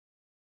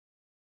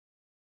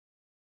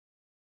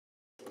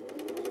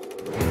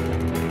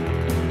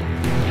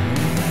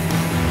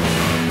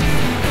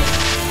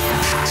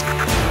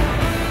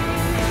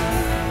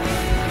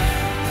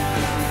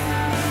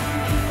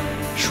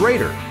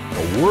Schrader,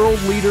 a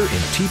world leader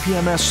in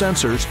TPMS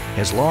sensors,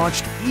 has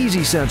launched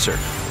Easy Sensor,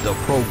 the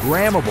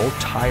programmable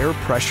tire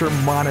pressure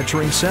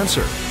monitoring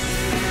sensor.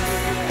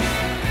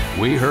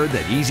 We heard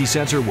that Easy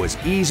Sensor was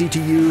easy to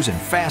use and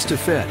fast to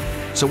fit,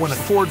 so when a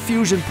Ford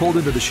Fusion pulled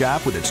into the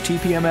shop with its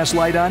TPMS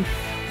light on,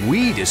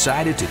 we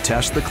decided to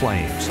test the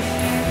claims.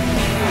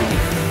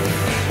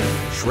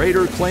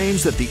 Schrader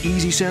claims that the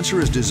Easy Sensor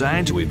is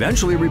designed to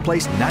eventually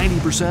replace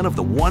 90% of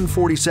the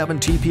 147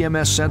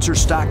 TPMS sensors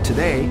stock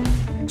today,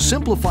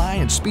 simplify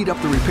and speed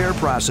up the repair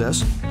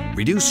process,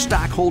 reduce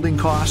stock holding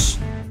costs,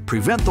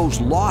 prevent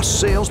those lost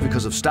sales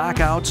because of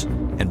stockouts,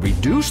 and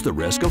reduce the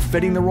risk of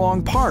fitting the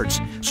wrong parts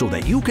so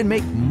that you can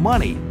make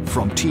money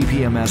from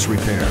TPMS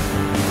repair.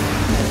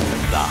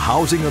 The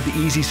housing of the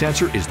Easy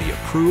Sensor is the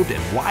approved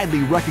and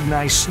widely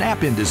recognized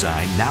snap-in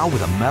design, now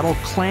with a metal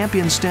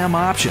clamp-in stem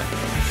option.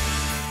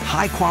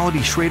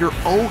 High-quality Schrader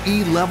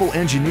OE level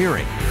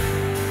engineering,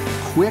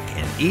 quick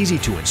and easy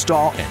to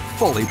install and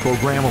fully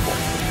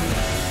programmable.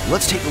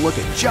 Let's take a look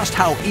at just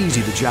how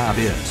easy the job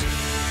is.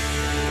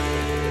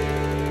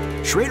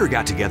 Schrader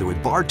got together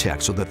with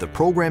Bartec so that the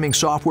programming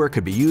software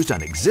could be used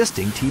on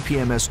existing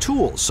TPMS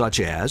tools such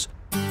as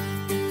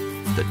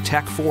the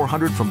Tech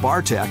 400 from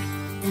Bartec,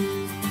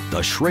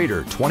 the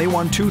Schrader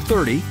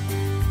 21230,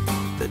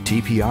 the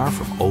TPR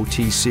from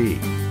OTC.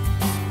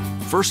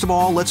 First of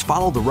all, let's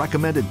follow the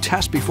recommended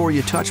test before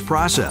you touch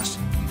process.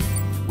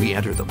 We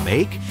enter the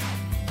make,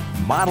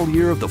 model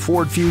year of the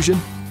Ford Fusion,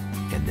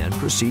 and then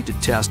proceed to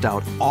test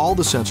out all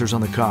the sensors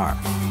on the car.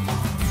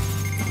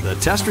 The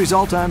test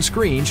result on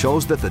screen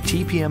shows that the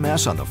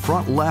TPMS on the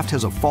front left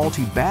has a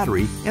faulty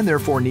battery and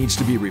therefore needs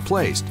to be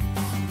replaced.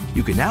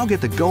 You can now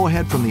get the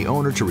go-ahead from the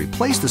owner to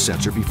replace the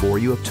sensor before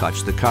you have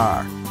touched the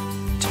car.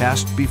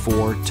 Test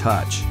before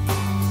touch.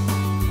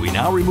 We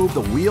now remove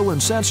the wheel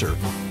and sensor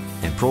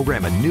and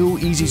program a new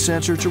Easy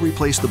Sensor to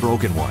replace the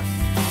broken one.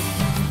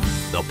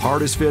 The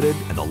part is fitted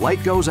and the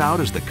light goes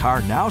out as the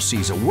car now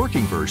sees a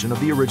working version of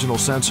the original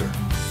sensor.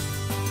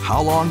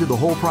 How long did the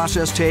whole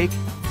process take?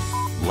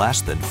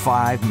 Less than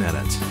 5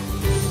 minutes.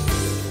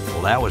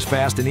 Well, that was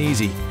fast and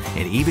easy,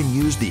 and even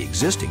used the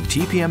existing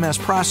TPMS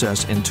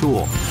process and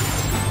tool.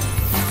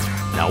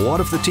 Now what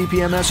if the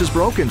TPMS is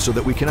broken so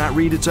that we cannot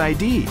read its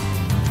ID?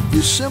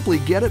 You simply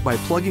get it by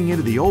plugging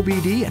into the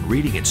OBD and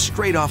reading it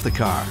straight off the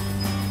car.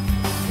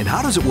 And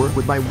how does it work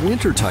with my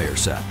winter tire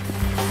set?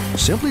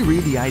 Simply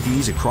read the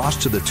IDs across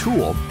to the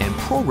tool and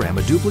program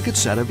a duplicate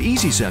set of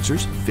Easy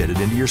Sensors fitted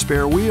into your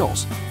spare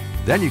wheels.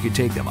 Then you can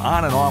take them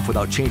on and off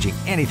without changing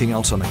anything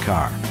else on the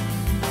car.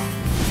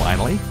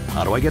 Finally,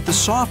 how do I get the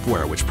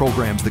software which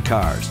programs the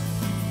cars?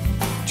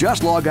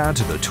 Just log on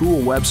to the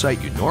tool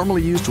website you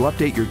normally use to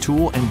update your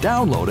tool and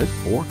download it,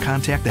 or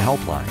contact the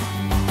helpline.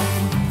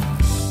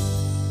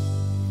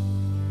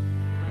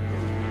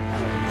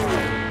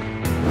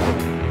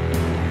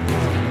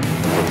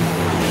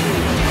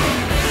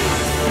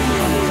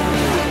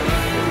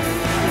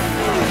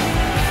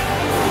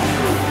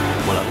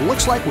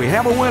 Looks like we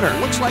have a winner.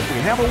 Looks like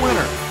we have a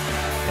winner.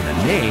 And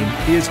the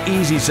name is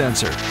Easy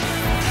Sensor.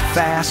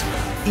 Fast,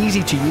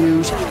 easy to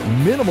use,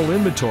 minimal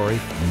inventory,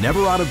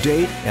 never out of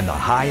date, and the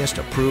highest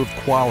approved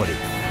quality.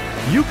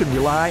 You can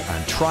rely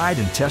on tried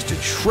and tested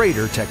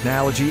Schrader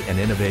technology and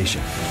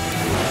innovation.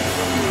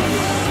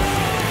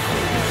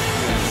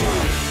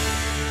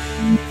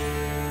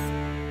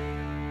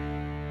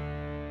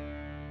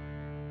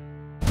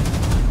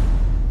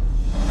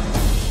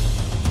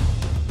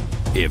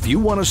 If you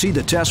want to see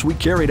the tests we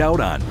carried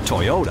out on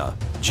Toyota,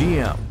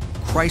 GM,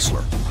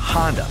 Chrysler,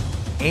 Honda,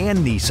 and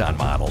Nissan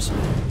models,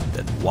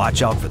 then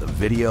watch out for the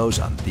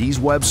videos on these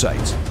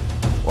websites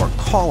or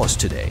call us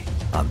today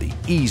on the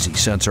Easy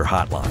Sensor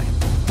hotline.